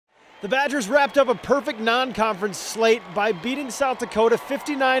The Badgers wrapped up a perfect non-conference slate by beating South Dakota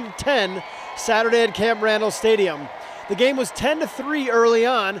 59-10 Saturday at Camp Randall Stadium. The game was 10-3 early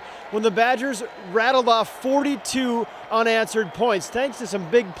on when the Badgers rattled off 42 unanswered points thanks to some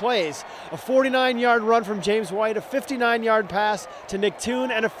big plays. A 49-yard run from James White, a 59-yard pass to Nick Toon,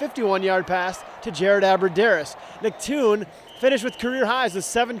 and a 51-yard pass to Jared Aberderis. Nick Toon finished with career highs with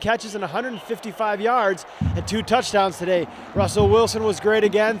 7 catches and 155 yards and 2 touchdowns today. Russell Wilson was great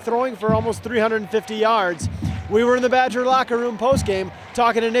again, throwing for almost 350 yards. We were in the Badger locker room postgame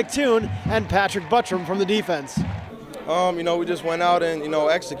talking to Nick Toon and Patrick Butrym from the defense. We just went out and,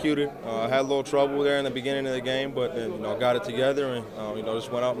 executed. Had a little trouble there in the beginning of the game, but then, got it together and,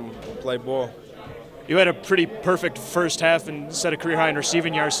 just went out and played ball. You had a pretty perfect first half and set a career high in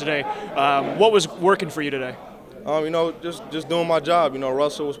receiving yards today. What was working for you today? Just doing my job.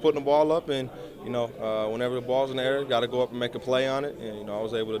 Russell was putting the ball up, and whenever the ball's in the air, got to go up and make a play on it, and I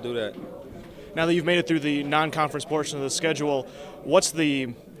was able to do that. Now that you've made it through the non-conference portion of the schedule, what's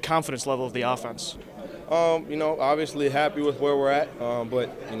the confidence level of the offense? Obviously happy with where we're at, but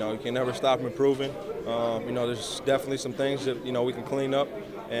you can never stop improving. There's definitely some things that we can clean up,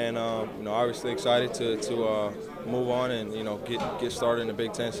 and obviously excited to move on and get started in the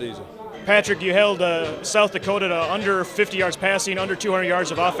Big Ten season. Patrick, you held South Dakota to under 50 yards passing, under 200 yards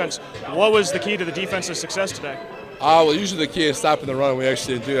of offense. What was the key to the defense's success today? Well, usually the key is stopping the run. We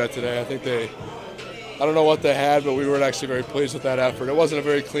actually didn't do that today. I think I don't know what they had, but we weren't actually very pleased with that effort. It wasn't a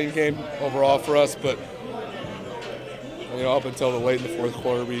very clean game overall for us, but up until the late in the fourth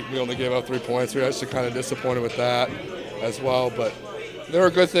quarter, we only gave up 3 points. We were actually kind of disappointed with that as well. But there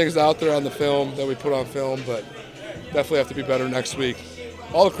are good things out there on the film that we put on film, but definitely have to be better next week.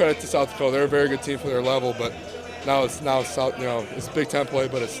 All the credit to South Dakota. They're a very good team for their level, but now it's it's Big Ten play,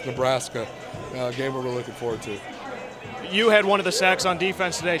 but it's Nebraska, a game we're really looking forward to. You had one of the sacks on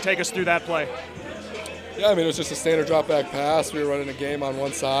defense today. Take us through that play. Yeah, it was just a standard drop back pass. We were running a game on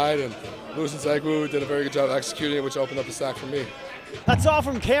one side, and Lewis and Zegwu did a very good job executing it, which opened up the sack for me. That's all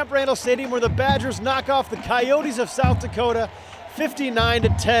from Camp Randall Stadium, where the Badgers knock off the Coyotes of South Dakota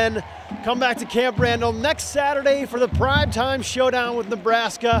 59-10. Come back to Camp Randall next Saturday for the primetime showdown with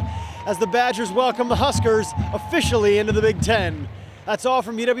Nebraska as the Badgers welcome the Huskers officially into the Big Ten. That's all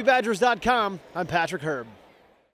from UWBadgers.com. I'm Patrick Herb.